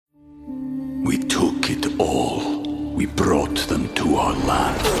We took it all. We brought them to our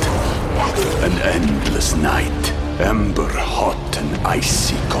land. An endless night, ember hot and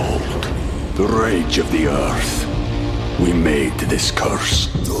icy cold. The rage of the earth. We made this curse.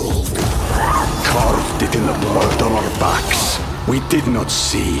 Carved it in the blood on our backs. We did not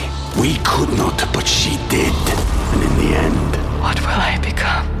see. We could not, but she did. And in the end... What will I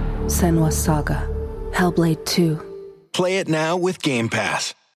become? Senua's Saga. Hellblade 2. Play it now with Game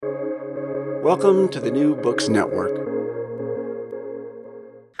Pass. Welcome to the New Books Network.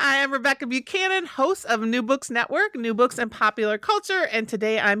 Hi, I'm Rebecca Buchanan, host of New Books Network, New Books and Popular Culture, and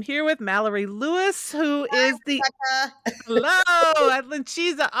today I'm here with Mallory Lewis, who is the hello, and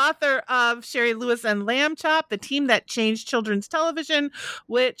she's the author of Shari Lewis and Lamb Chop, the team that changed children's television,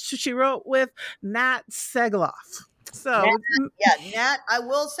 which she wrote with Nat Segaloff. So, Nat, I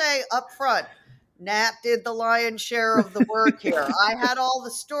will say up front, Nat did the lion's share of the work here. I had all the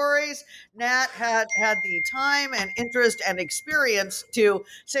stories. Nat had the time and interest and experience to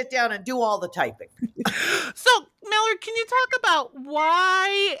sit down and do all the typing. So, Mallory, can you talk about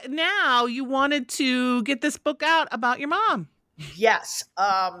why now you wanted to get this book out about your mom? Yes.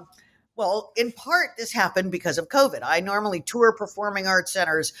 Well, in part, this happened because of COVID. I normally tour performing arts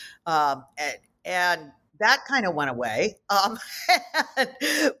centers, and that kind of went away. And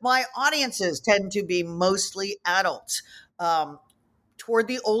my audiences tend to be mostly adults, toward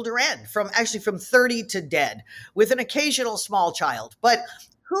the older end, from 30 to dead, with an occasional small child. But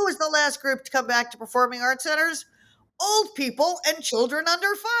who was the last group to come back to performing arts centers? Old people and children under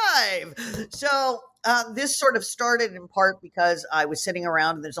 5. So this sort of started in part because I was sitting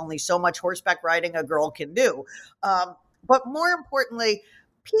around and there's only so much horseback riding a girl can do. But more importantly,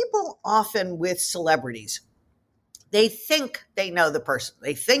 people often with celebrities, they think they know the person.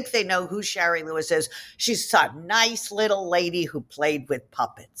 They think they know who Shari Lewis is. She's a nice little lady who played with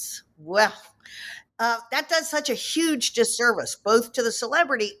puppets. Well, that does such a huge disservice, both to the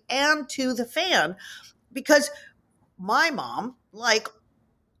celebrity and to the fan, because my mom, like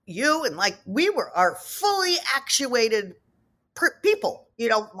you and like we are fully actuated people. You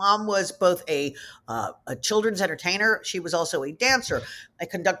know, Mom was both a children's entertainer. She was also a dancer, a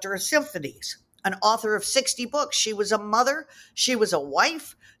conductor of symphonies, an author of 60 books. She was a mother. She was a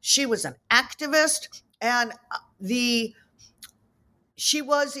wife. She was an activist. And she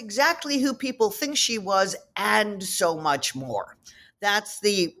was exactly who people think she was, and so much more. That's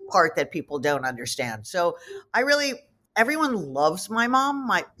the part that people don't understand. So everyone loves my mom.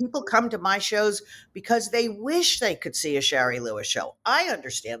 My people come to my shows because they wish they could see a Shari Lewis show. I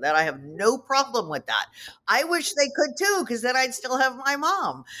understand that. I have no problem with that. I wish they could too, because then I'd still have my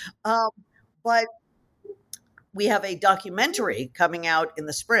mom. But we have a documentary coming out in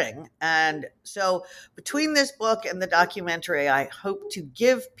the spring. And so between this book and the documentary, I hope to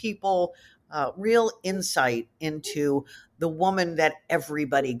give people real insight into the woman that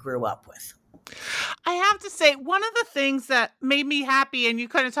everybody grew up with. I have to say, one of the things that made me happy, and you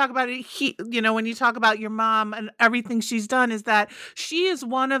kind of talk about it, when you talk about your mom and everything she's done, is that she is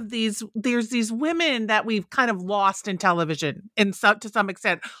one of there's these women that we've kind of lost in television to some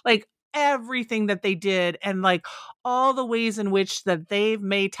extent, like everything that they did and like all the ways in which that they've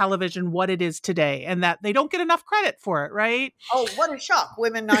made television what it is today, and that they don't get enough credit for it, right? Oh, what a shock.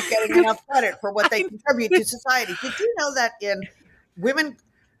 Women not getting enough credit for what they contribute to society. Did you know that women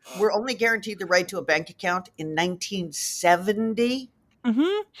were only guaranteed the right to a bank account in 1970?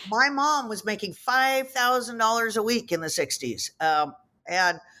 Mm-hmm. My mom was making $5,000 a week in the 60s.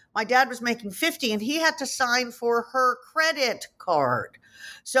 And my dad was making $50,000, and he had to sign for her credit card.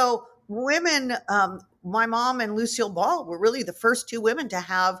 So women, my mom and Lucille Ball were really the first 2 women to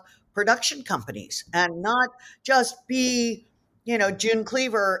have production companies and not just be, June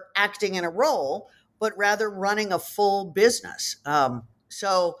Cleaver acting in a role, but rather running a full business.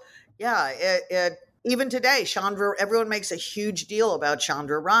 So, yeah, even today, Chandra, everyone makes a huge deal about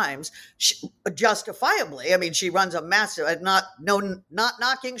Chandra Rhimes, justifiably. I mean, she runs a massive, not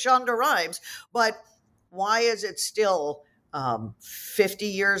knocking Chandra Rhimes, but why is it still 50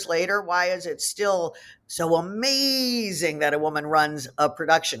 years later? Why is it still so amazing that a woman runs a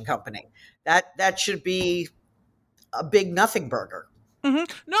production company? That should be a big nothing burger. Mm-hmm.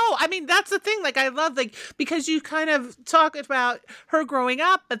 No, I mean, that's the thing. Like, I love, because you kind of talk about her growing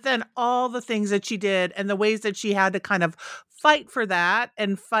up, but then all the things that she did and the ways that she had to kind of fight for that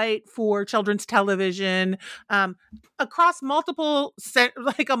and fight for children's television across multiple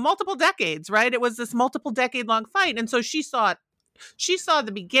decades, right? It was this multiple decade long fight. And so she saw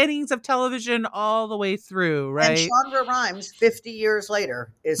the beginnings of television all the way through, right? And Chandra Rhimes, 50 years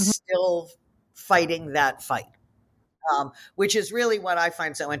later, is still fighting that fight. which is really what I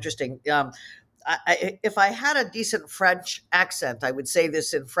find so interesting. If I had a decent French accent, I would say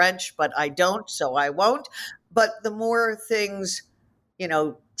this in French, but I don't, so I won't. But the more things,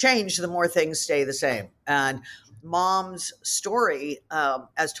 change, the more things stay the same. And Mom's story,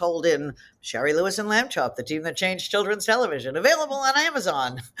 as told in Shari Lewis and Lamb Chop, the team that changed children's television, available on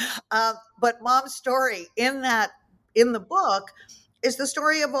Amazon. But Mom's story in the book is the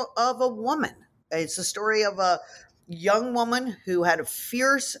story of a woman. It's the story of a young woman who had a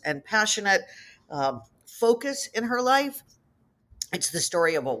fierce and passionate focus in her life. It's the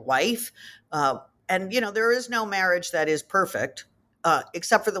story of a wife. And there is no marriage that is perfect.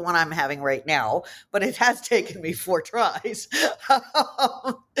 Except for the one I'm having right now, but it has taken me 4 tries. And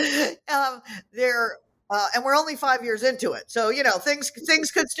we're only 5 years into it, so things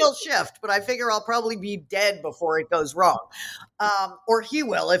could still shift. But I figure I'll probably be dead before it goes wrong, or he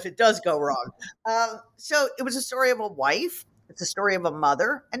will if it does go wrong. So it was a story of a wife. It's a story of a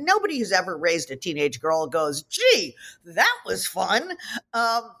mother, and nobody who's ever raised a teenage girl goes, "Gee, that was fun."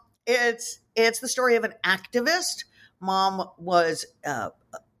 It's the story of an activist. Mom was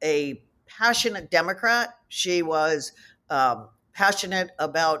a passionate Democrat. She was passionate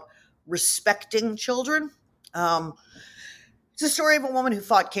about respecting children. It's a story of a woman who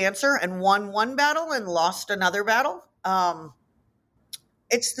fought cancer and won one battle and lost another battle.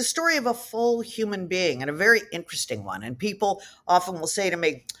 It's the story of a full human being, and a very interesting one. And people often will say to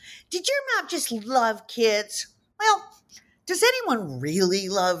me, "Did your mom just love kids?" Well, does anyone really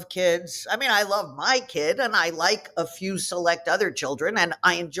love kids? I mean, I love my kid, and I like a few select other children, and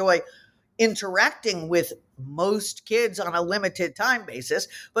I enjoy interacting with most kids on a limited time basis.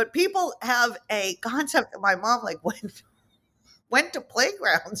 But people have a concept that my mom went to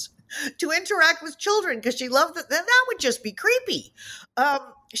playgrounds to interact with children because she loved it. Then that would just be creepy.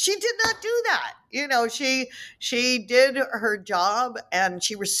 She did not do that. She did her job, and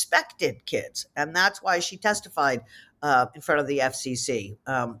she respected kids, and that's why she testified in front of the FCC,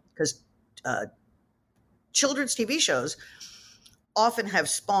 because children's TV shows often have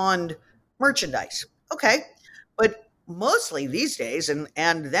spawned merchandise. Okay, but mostly these days,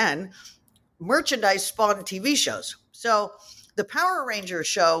 and then merchandise spawned TV shows. So the Power Rangers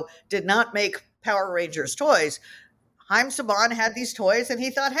show did not make Power Rangers toys. Haim Saban had these toys, and he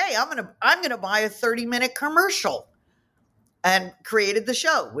thought, "Hey, I'm gonna buy a 30-minute commercial," and created the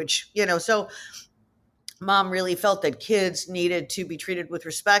show. Which so. Mom really felt that kids needed to be treated with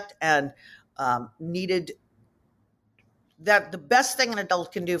respect, and needed that the best thing an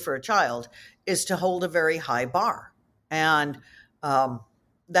adult can do for a child is to hold a very high bar. And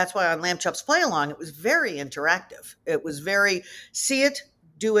that's why on Lamb Chop's Play Along, it was very interactive. It was very see it,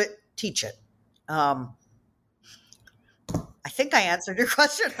 do it, teach it. I think I answered your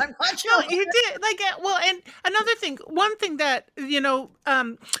question. I'm not sure. No, you did. And another thing, one thing that,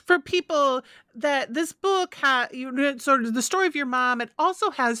 for people that this book sort of the story of your mom, it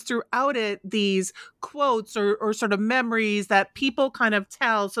also has throughout it these quotes or sort of memories that people kind of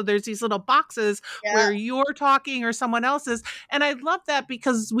tell. So there's these little boxes where you're talking or someone else is. And I love that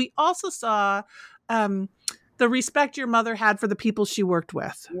because we also saw, the respect your mother had for the people she worked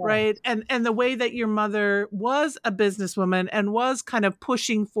with, right? And the way that your mother was a businesswoman and was kind of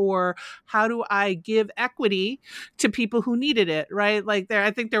pushing for, how do I give equity to people who needed it, right?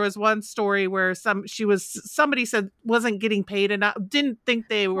 I think there was one story where somebody said wasn't getting paid and didn't think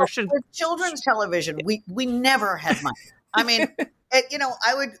they were. With children's television, we never had money. I mean,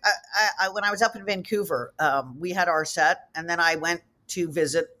 I would when I was up in Vancouver, we had our set, and then I went to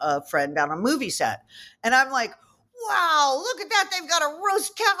visit a friend on a movie set. And I'm like, wow, look at that. They've got a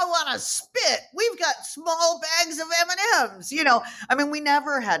roast cow on a spit. We've got small bags of M&Ms. We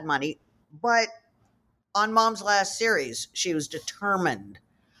never had money. But on Mom's last series, she was determined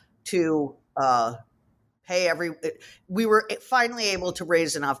to pay we were finally able to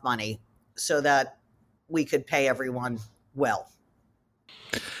raise enough money so that we could pay everyone well.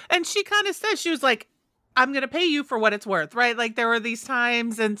 And she kind of said, she was like, I'm going to pay you for what it's worth, right? There were these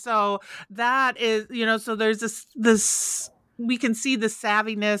times. And so that is, so there's this, we can see the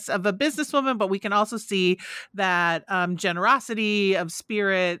savviness of a businesswoman, but we can also see that generosity of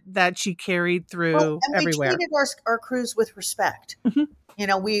spirit that she carried through everywhere. We treated our crews with respect.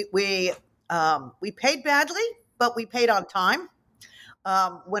 Mm-hmm. We paid badly, but we paid on time.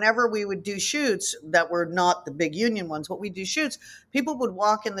 Whenever we would do shoots that were not the big union ones, but we do shoots, people would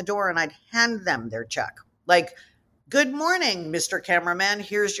walk in the door and I'd hand them their check. Good morning, Mr. Cameraman,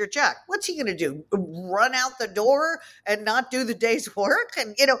 here's your check. What's he going to do? Run out the door and not do the day's work?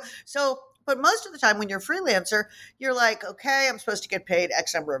 And, but most of the time when you're a freelancer, you're like, okay, I'm supposed to get paid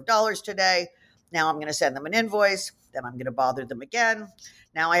X number of dollars today. Now I'm going to send them an invoice. Then I'm going to bother them again.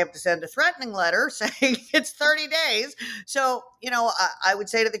 Now I have to send a threatening letter saying it's 30 days. So, I would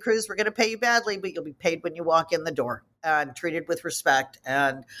say to the crews, we're going to pay you badly, but you'll be paid when you walk in the door and treated with respect.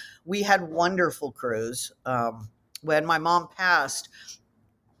 And we had wonderful crews. When my mom passed,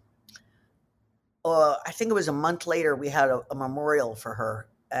 I think it was a month later, we had a memorial for her.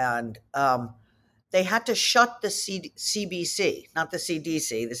 And they had to shut the CBC, not the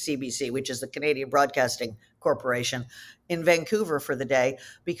CDC, the CBC, which is the Canadian Broadcasting Corporation, in Vancouver for the day,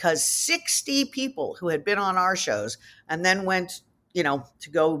 because 60 people who had been on our shows and then went, to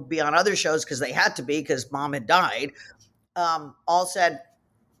go be on other shows because they had to be because mom had died, all said,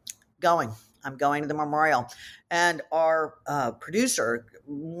 I'm going to the memorial. And our producer,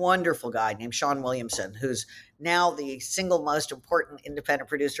 wonderful guy named Sean Williamson, who's now the single most important independent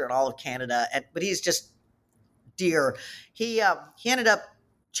producer in all of Canada, but he's just dear. He ended up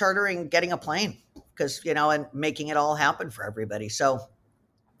getting a plane because, and making it all happen for everybody. So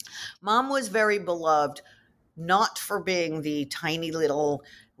mom was very beloved, not for being the tiny little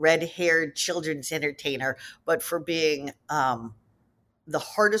red-haired children's entertainer, but for being the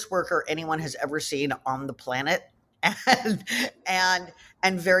hardest worker anyone has ever seen on the planet, and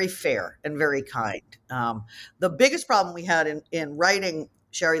very fair and very kind. The biggest problem we had in writing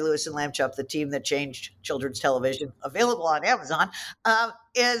Shari Lewis and Lamb Chop, the team that changed children's television, available on Amazon,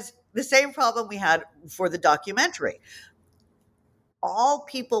 is the same problem we had for the documentary. All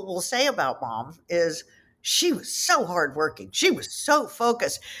people will say about mom is she was so hardworking. She was so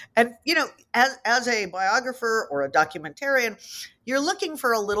focused. And, as a biographer or a documentarian, you're looking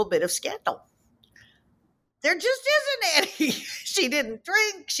for a little bit of scandal. There just isn't any. She didn't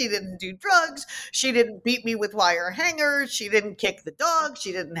drink. She didn't do drugs. She didn't beat me with wire hangers. She didn't kick the dog.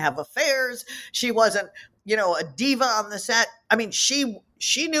 She didn't have affairs. She wasn't, a diva on the set. I mean, she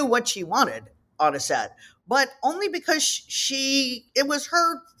knew what she wanted on a set, but only because it was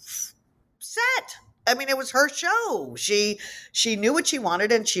her set. I mean, it was her show. She knew what she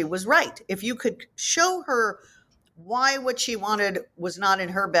wanted and she was right. If you could show her why what she wanted was not in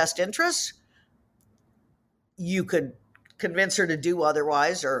her best interest, you could convince her to do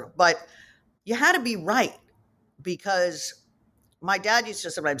otherwise, but you had to be right, because my dad used to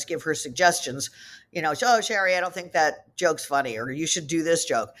sometimes give her suggestions, oh, Shari, I don't think that joke's funny, or you should do this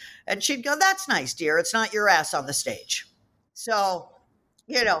joke. And she'd go, that's nice, dear. It's not your ass on the stage. So,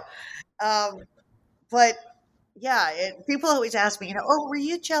 but yeah, people always ask me, oh, were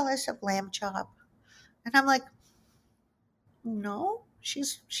you jealous of Lamb Chop? And I'm like, no,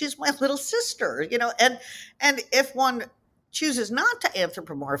 she's my little sister, and if one chooses not to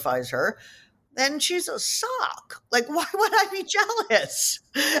anthropomorphize her, then she's a sock. Like, why would I be jealous?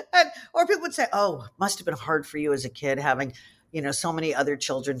 Or people would say, oh, must have been hard for you as a kid having, so many other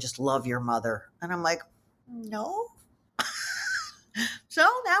children just love your mother. And I'm like, no. So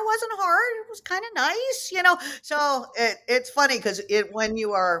that wasn't hard. It was kind of nice, So it's funny because when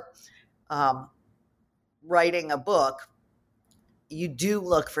you are writing a book, you do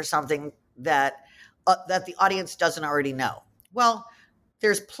look for something that the audience doesn't already know. Well,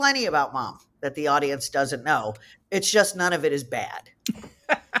 there's plenty about mom that the audience doesn't know. It's just none of it is bad.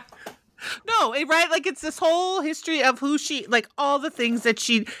 No, right? Like, it's this whole history of who she, like, all the things that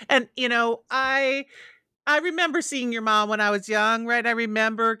she, and, I remember seeing your mom when I was young, right? I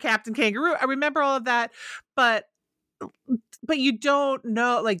remember Captain Kangaroo. I remember all of that, but you don't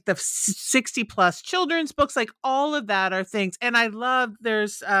know, like, the 60 plus children's books, like, all of that are things. And I love,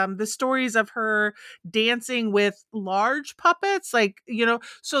 there's the stories of her dancing with large puppets, like,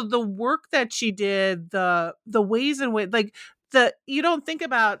 so the work that she did, the ways in which, like, you don't think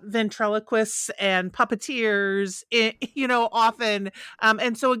about ventriloquists and puppeteers, often.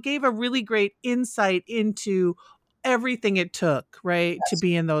 And so it gave a really great insight into everything it took, right, to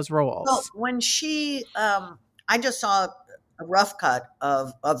be in those roles. Well, when she, I just saw a rough cut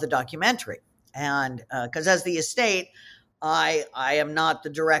of the documentary, and because as the estate, I am not the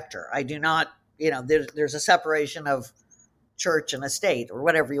director. I do not, there's a separation of church and estate, or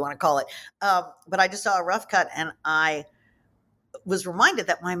whatever you want to call it. But I just saw a rough cut, and I was reminded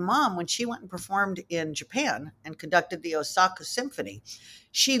that my mom, when she went and performed in Japan and conducted the Osaka Symphony,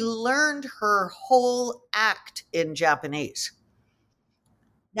 she learned her whole act in Japanese.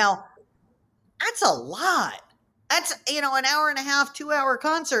 Now, that's a lot. That's, an hour and a half, 2-hour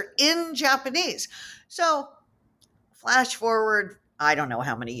concert in Japanese. So flash forward, I don't know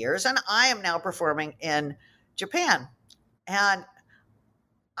how many years, and I am now performing in Japan. And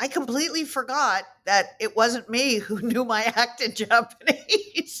I completely forgot that it wasn't me who knew my act in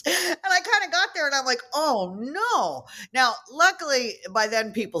Japanese. And I kind of got there and I'm like, oh no. Now, luckily by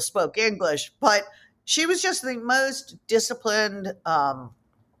then people spoke English, but she was just the most disciplined,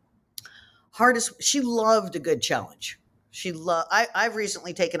 hardest. She loved a good challenge. I've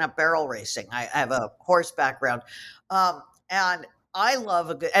recently taken up barrel racing. I have a horse background, and I love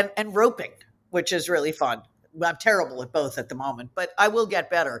a good and roping, which is really fun. I'm terrible at both at the moment, but I will get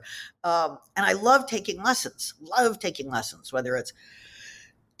better. And I love taking lessons. Love taking lessons, whether it's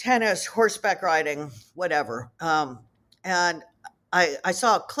tennis, horseback riding, whatever. And I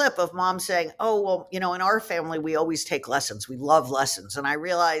saw a clip of mom saying, "Oh, well, in our family, we always take lessons. We love lessons." And I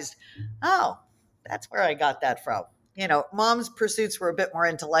realized, oh, that's where I got that from. Mom's pursuits were a bit more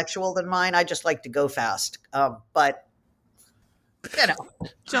intellectual than mine. I just like to go fast. But,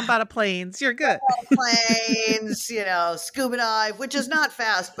 jump out of planes. You're good. Planes, scuba dive, which is not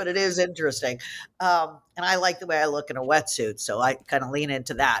fast, but it is interesting. And I like the way I look in a wetsuit, so I kind of lean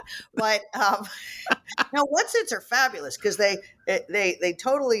into that. But now wetsuits are fabulous because they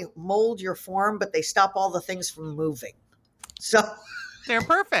totally mold your form, but they stop all the things from moving. So they're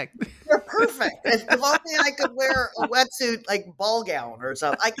perfect. They're perfect. If only I could wear a wetsuit like ball gown or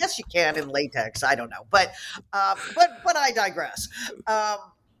something. I guess you can in latex. I don't know, but I digress.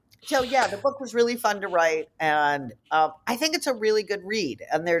 So yeah, the book was really fun to write, and I think it's a really good read.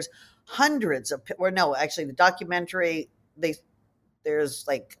 And there's hundreds of, actually, the documentary. There's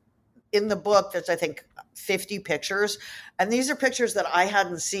like in the book. There's I think 50 pictures, and these are pictures that I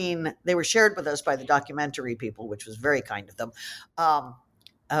hadn't seen. They were shared with us by the documentary people, which was very kind of them.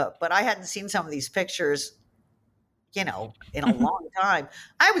 But I hadn't seen some of these pictures, in a long time.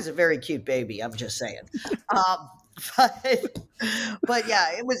 I was a very cute baby. I'm just saying. But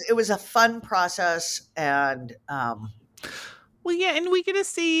yeah, it was a fun process, and well, yeah, and we get to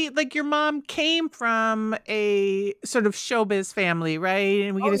see like your mom came from a sort of showbiz family, right?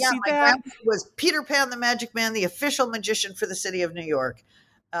 And we get to see my that. grandpa was Peter Pan the Magic Man, the official magician for the city of New York,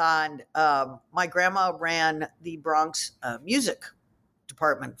 and my grandma ran the Bronx music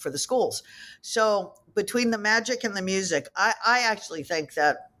department for the schools. So between the magic and the music, I actually think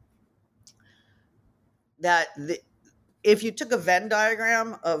that if you took a Venn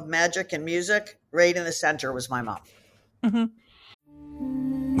diagram of magic and music, right in the center was my mom. Mm-hmm.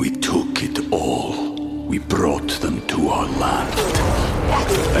 We took it all. We brought them to our land.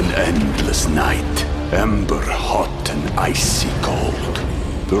 An endless night, ember hot and icy cold.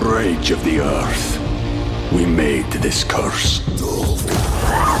 The rage of the earth. We made this curse.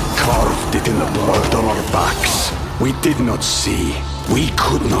 Carved it in the blood on our backs. We did not see. We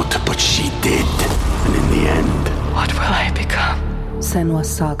could not, but she did. And in the end, What will I become? Senua's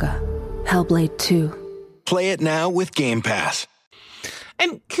Saga. Hellblade 2. Play it now with Game Pass.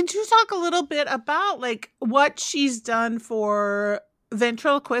 And could you talk a little bit about like what she's done for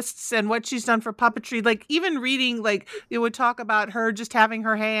ventriloquists and what she's done for puppetry? Like even reading, like it would talk about her just having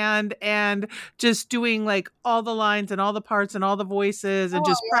her hand and just doing like all the lines and all the parts and all the voices and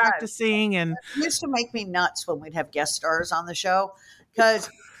just practicing. And it used to make me nuts when we'd have guest stars on the show because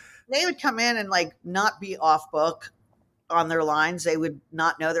they would come in and like not be off book on their lines. They would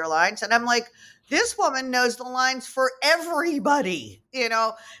not know their lines. And I'm like, this woman knows the lines for everybody,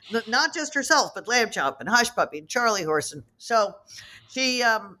 not just herself, but Lamb Chop and Hush Puppy and Charlie Horse. And so she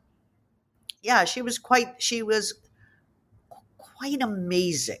was quite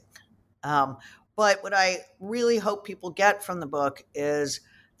amazing. But what I really hope people get from the book is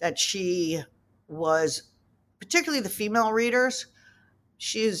that she was, particularly the female readers,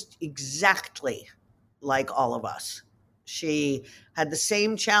 she is exactly like all of us. She had the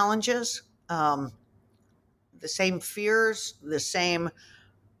same challenges, the same fears, the same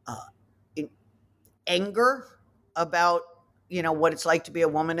anger about, what it's like to be a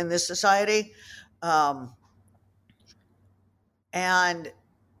woman in this society. And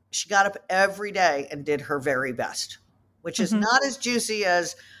she got up every day and did her very best, which is not as juicy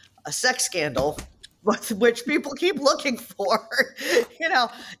as a sex scandal, which people keep looking for.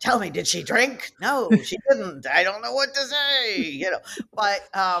 Tell me, did she drink? No, she didn't. I don't know what to say.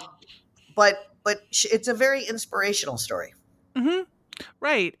 But it's a very inspirational story. Mm-hmm.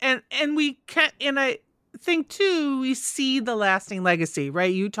 Right, and we can't. And I think too, we see the lasting legacy.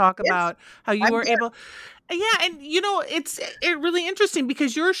 Right, you talk about how you were able. Yeah, and it's really interesting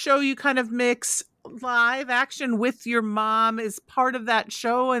because your show, you kind of mix live action with your mom is part of that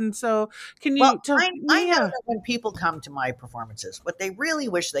show. And so can you tell I know that when people come to my performances, what they really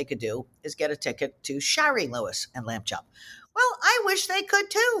wish they could do is get a ticket to Shari Lewis and Lamb Chop. Well, I wish they could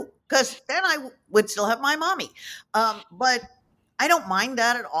too, because then I would still have my mommy. But I don't mind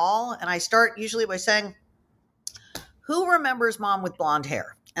that at all. And I start usually by saying, who remembers mom with blonde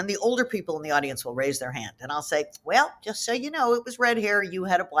hair? And the older people in the audience will raise their hand. And I'll say, well, just so you know, it was red hair. You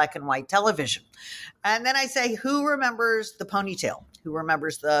had a black and white television. And then I say, who remembers the ponytail? Who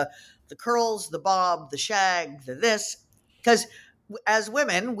remembers the curls, the bob, the shag, the this? Because as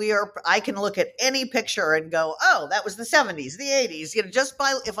women, I can look at any picture and go, oh, that was the 70s, the 80s,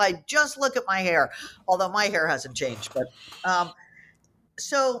 if I just look at my hair, although my hair hasn't changed. But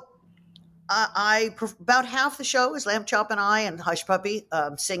so about half the show is Lamb Chop and I and Hush Puppy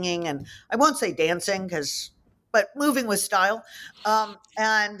singing, and I won't say dancing but moving with style.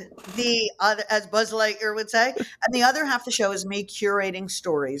 And the other, as Buzz Lightyear would say, and the other half of the show is me curating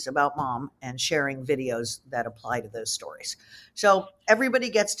stories about Mom and sharing videos that apply to those stories. So everybody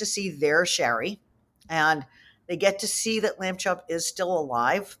gets to see their Sherry, and they get to see that Lamb Chop is still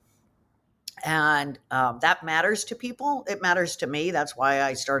alive. And that matters to people. It matters to me. That's why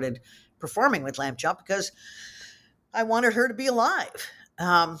I started performing with Lamb Chop, because I wanted her to be alive.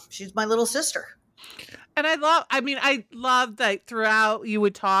 She's my little sister. And I love that throughout you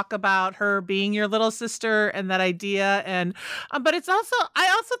would talk about her being your little sister and that idea. And, but I also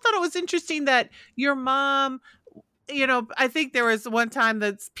thought it was interesting that your mom, I think there was one time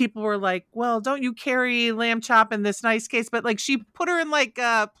that people were like, well, don't you carry Lamb Chop in this nice case? But like, she put her in like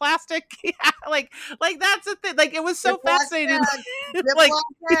plastic. like that's the thing. Like, it was so fascinating. Like,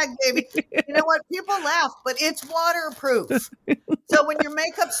 bag, baby. You know what? People laugh, but it's waterproof. So when your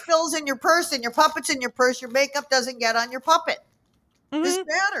makeup spills in your purse and your puppet's in your purse, your makeup doesn't get on your puppet. Mm-hmm. This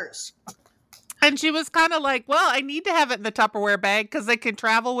matters. And she was kind of like, well, I need to have it in the Tupperware bag because they can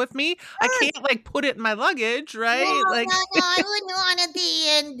travel with me. I can't like put it in my luggage, right? No, like, no, I wouldn't want to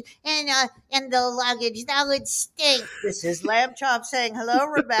be in the luggage. That would stink. This is Lamb Chop saying, hello,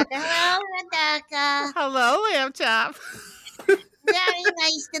 Rebecca. Hello, Rebecca. Hello, Lamb Chop. Very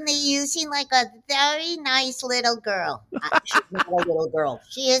nice to meet you. You seem like a very nice little girl. She's not a little girl.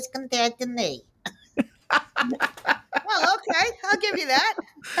 She is compared to me. Well, okay. I'll give you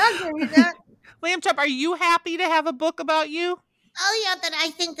that. Lamb Chop, are you happy to have a book about you? Oh, yeah, but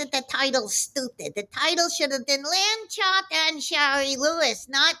I think that the title's stupid. The title should have been Lamb Chop and Shari Lewis,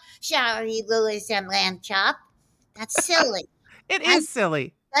 not Shari Lewis and Lamb Chop. That's silly. It is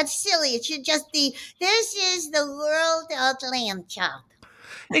silly. That's silly. It should just be, this is the world of Lamb Chop.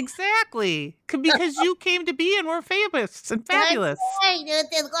 Exactly. Because you came to be and were famous and fabulous. That's right.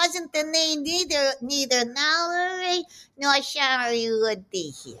 It wasn't the name neither Mallory nor Shari would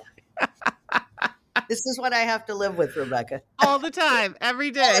be here. This is what I have to live with, Rebecca. All the time,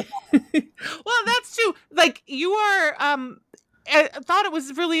 every day. Well, that's true. Like, you are, I thought it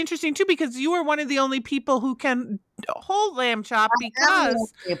was really interesting too, because you are one of the only people who can hold Lamb Chop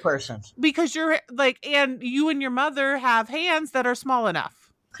because you're like, and you and your mother have hands that are small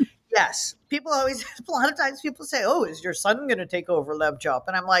enough. Yes. A lot of times people say, oh, is your son going to take over Lamb Chop?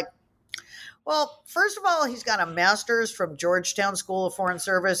 And I'm like, well, first of all, he's got a master's from Georgetown School of Foreign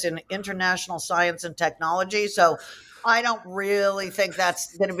Service in International Science and Technology. So I don't really think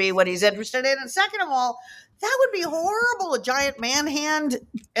that's going to be what he's interested in. And second of all, that would be horrible. A giant man hand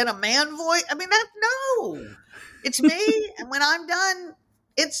and a man voice. I mean, no, it's me. And when I'm done,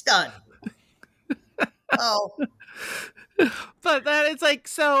 it's done. Oh. But that it's like,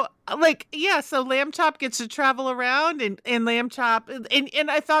 so like, yeah, so Lamb Chop gets to travel around and Lamb Chop.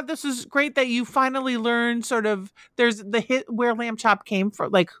 And I thought this was great that you finally learned sort of, there's the hit where Lamb Chop came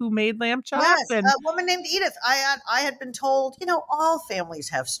from, like who made Lamb Chop. Yes, and a woman named Edith. I had been told, all families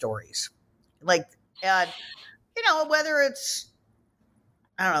have stories. Like, and, whether it's,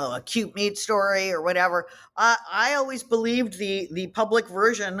 I don't know, a cute meat story or whatever. I always believed the public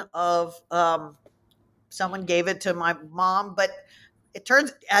version of, someone gave it to my mom, but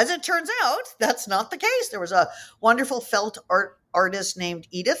as it turns out, that's not the case. There was a wonderful felt artist named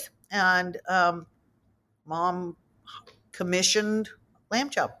Edith, and Mom commissioned Lamb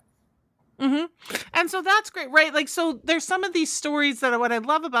Chop. Mm-hmm. And so that's great, right? Like, so there's some of these stories that what I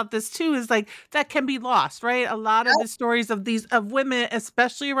love about this too is like that can be lost, right? A lot of the stories of women,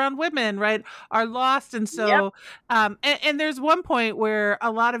 especially around women, right, are lost. And so, and there's one point where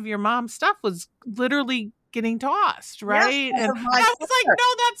a lot of your mom's stuff was literally getting tossed, right? Yes, and I was like,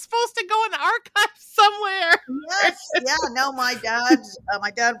 no, that's supposed to go in the archive somewhere. Yes, yeah, no, my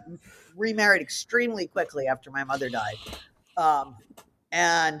dad remarried extremely quickly after my mother died,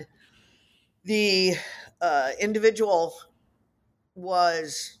 and the individual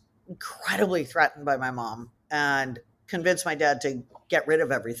was incredibly threatened by my mom and convinced my dad to get rid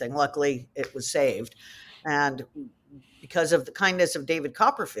of everything. Luckily, it was saved. And because of the kindness of David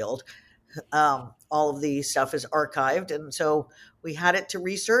Copperfield, All of the stuff is archived. And so we had it to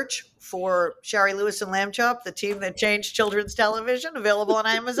research for Shari Lewis and Lamb Chop, the team that changed children's television, available on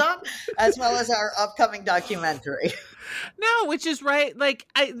Amazon, as well as our upcoming documentary. No, which is right. Like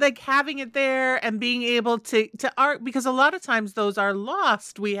I like having it there and being able to art, because a lot of times those are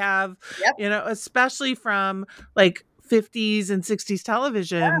lost. We have, Yep. especially from like 50s and 60s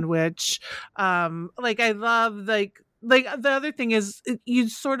television, which like I love like the other thing is you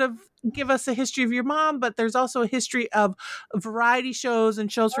sort of give us a history of your mom, but there's also a history of variety shows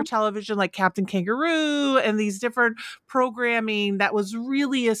and shows for television like Captain Kangaroo and these different programming that was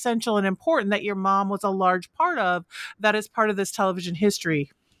really essential and important that your mom was a large part of, that is part of this television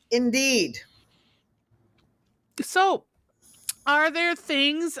history. Indeed. So are there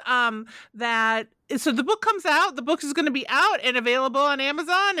things that so the book comes out, the book is going to be out and available on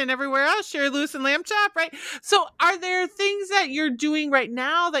Amazon and everywhere else, Shari Lewis and Lamb Chop, right? So are there things that you're doing right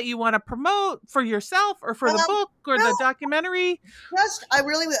now that you want to promote for yourself or for the book or the documentary? Just, I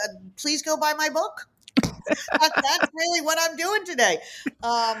really, please go buy my book. That's really what I'm doing today.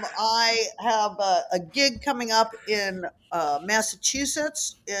 I have a gig coming up in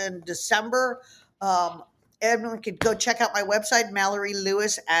Massachusetts in December. Everyone could go check out my website, Mallory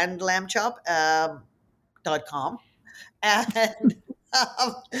Lewis and lambchop.com.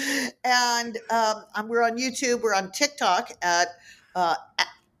 We're on YouTube. We're on TikTok at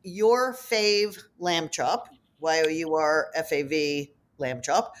Your Fave Lamb Chop, YOURFAV Lamb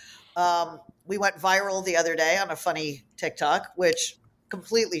Chop. We went viral the other day on a funny TikTok, which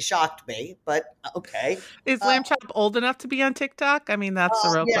completely shocked me, but okay. Is Lamb Chop old enough to be on TikTok? I mean, that's the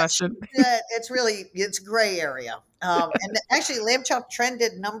real question. It's gray area. And actually Lamb Chop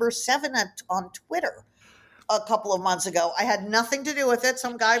trended number 7 on Twitter a couple of months ago. I had nothing to do with it.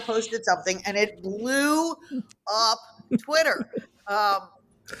 Some guy posted something and it blew up Twitter.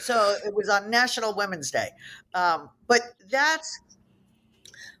 So it was on National Women's Day. But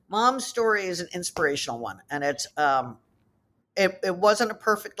Mom's story is an inspirational one. And it's, it wasn't a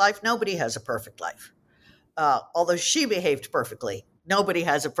perfect life. Nobody has a perfect life. Although she behaved perfectly, nobody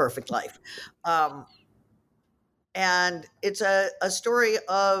has a perfect life. And it's a story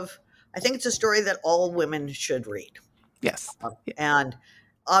of, I think it's a story that all women should read. Yes. And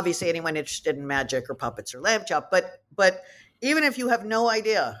obviously anyone interested in magic or puppets or Lamb Chop, but even if you have no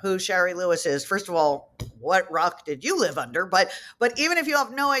idea who Shari Lewis is, first of all, what rock did you live under? But even if you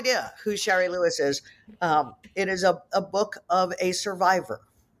have no idea who Shari Lewis is, it is a book of a survivor.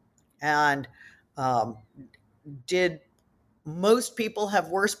 And did most people have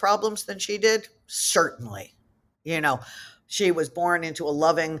worse problems than she did? Certainly. She was born into a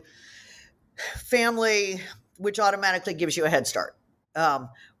loving family, which automatically gives you a head start.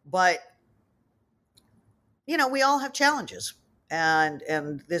 But we all have challenges. And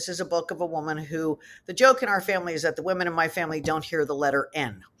this is a book of a woman who, the joke in our family is that the women in my family don't hear the letter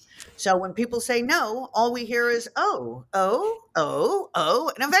N. So when people say no, all we hear is, oh,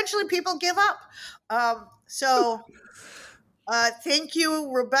 and eventually people give up. Thank you,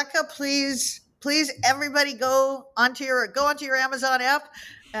 Rebecca. Please, everybody go onto your Amazon app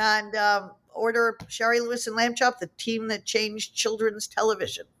and order Shari Lewis and Lamb Chop, the team that changed children's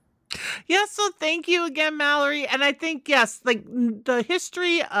television. Yes, so thank you again, Mallory. And I think, yes, like the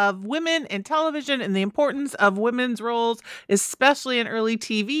history of women in television and the importance of women's roles, especially in early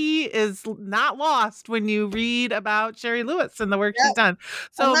TV, is not lost when you read about Shari Lewis and the work she's done.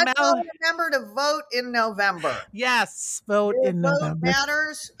 So let's all remember to vote in November. Yes, vote in November. Vote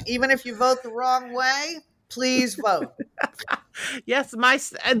matters. Even if you vote the wrong way, please vote. Yes,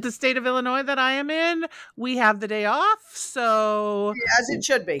 the state of Illinois that I am in, we have the day off. So as it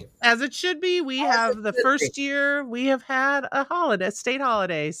should be. We have the first year we have had a state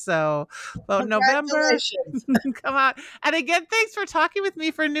holiday. So vote November. Come on. And again, thanks for talking with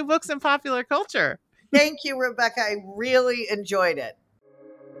me for New Books in Popular Culture. Thank you, Rebecca. I really enjoyed it.